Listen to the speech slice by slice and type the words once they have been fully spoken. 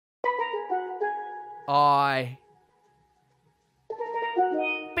Aye.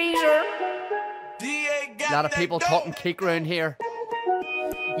 Beezer. A lot of people talking kick around here.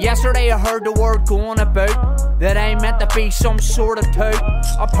 Yesterday I heard the word going about that I meant to be some sort of tout.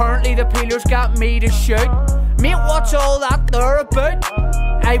 Apparently the peelers got me to shoot. Mate, what's all that there about?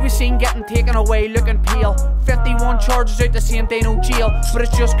 I was seen getting taken away looking pale. 51 charges out the same day, no jail. But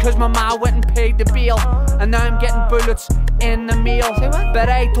it's just cause my ma went and paid the bill. And now I'm getting bullets in the meal. But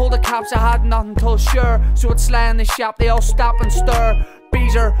I told the cops I had nothing till sure. So it's sly in the shop, they all stop and stir.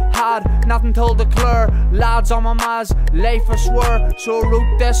 Beezer had nothing till declare. Lads on my ma's life I swear. So I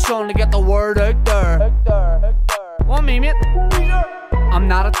wrote this song to get the word out there. What me, mate? Beezer. I'm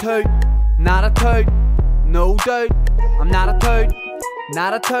not a tout, not a tout, no doubt. I'm not a tout,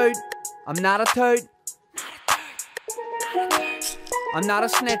 not a tout, I'm not a tout. I'm not a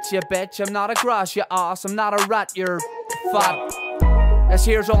snitch, you bitch. I'm not a grass, you ass. I'm not a rat, you're fat. This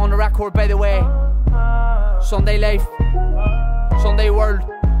here's on the record, by the way. Sunday life, Sunday world.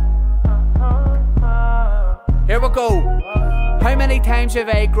 Here we go. How many times have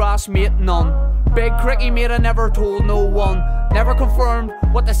I grass, mate? None. Big cricky, mate, I never told no one. Never confirmed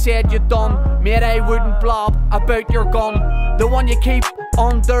what they said you done. Mate, I wouldn't blob about your gun. The one you keep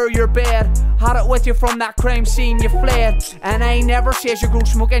under your bed. Had it with you from that crime scene you fled. And I never says you go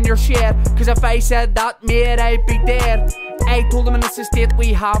smoke in your shed. Cause if I said that, mate, I'd be dead. I told them in this estate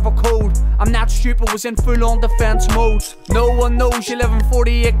we have a code. I'm not stupid, was in full on defense mode. No one knows you live in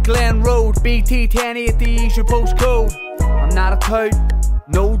 48 Glen Road. BT 1080 is your postcode. I'm not a tout,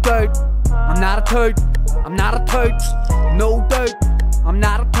 no doubt. I'm not a tout, I'm not a tout, no doubt. I'm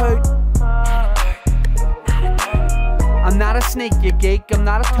not a tout. I'm not a snake, you geek. I'm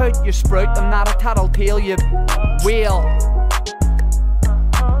not a tout, you sprout. I'm not a tattletale, you whale.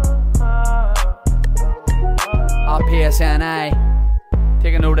 PSNI.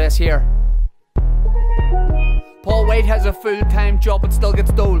 Take a note of this here. Paul White has a full-time job but still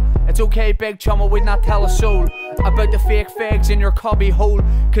gets dole. It's okay, big chum, I would not tell a soul about the fake fags in your cubby hole.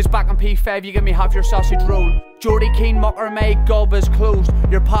 Cause back on P5 you give me half your sausage roll. Geordie Keen mucker, my gob is closed.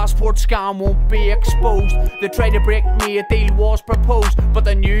 Your passport scam won't be exposed. They tried to break me, a deal was proposed, but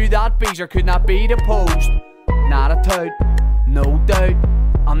they knew that Beezer could not be deposed. Not a tout, no doubt.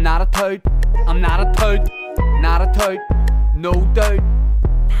 I'm not a tout, I'm not a tout, not a tout, no doubt.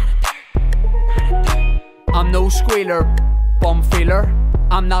 I'm no squealer, bum feeler.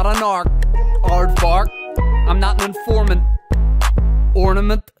 I'm not an arc, aardvark. I'm not an informant,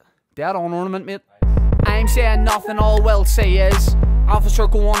 ornament. Dead on ornament, mate. I'm saying nothing, all we'll say is, officer,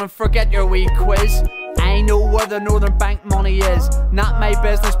 go on and forget your wee quiz. I know where the Northern Bank money is. Not my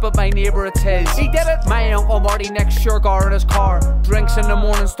business, but my neighbour, it's his. He did it! My Uncle Marty next sugar in his car. Drinks in the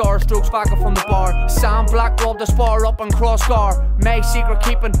morning star, strokes vodka from the bar. Sam Black robbed the spar up on Crossgar. My secret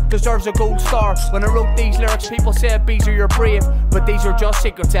keeping deserves a gold star. When I wrote these lyrics, people said, Beezer, you're brave. But these are just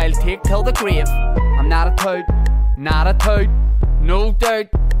secrets I'll take till the grave. I'm not a tout, not a tout, no doubt.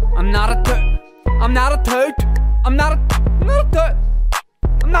 I'm not a tout, I'm not a tout, I'm not a tout,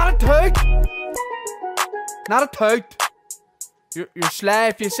 I'm not a tout. Not a tout. You're sly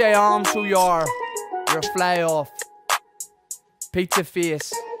if you say so you are. You're a fly off. Pizza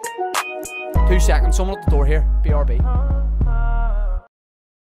face. 2 seconds, someone at the door here. BRB.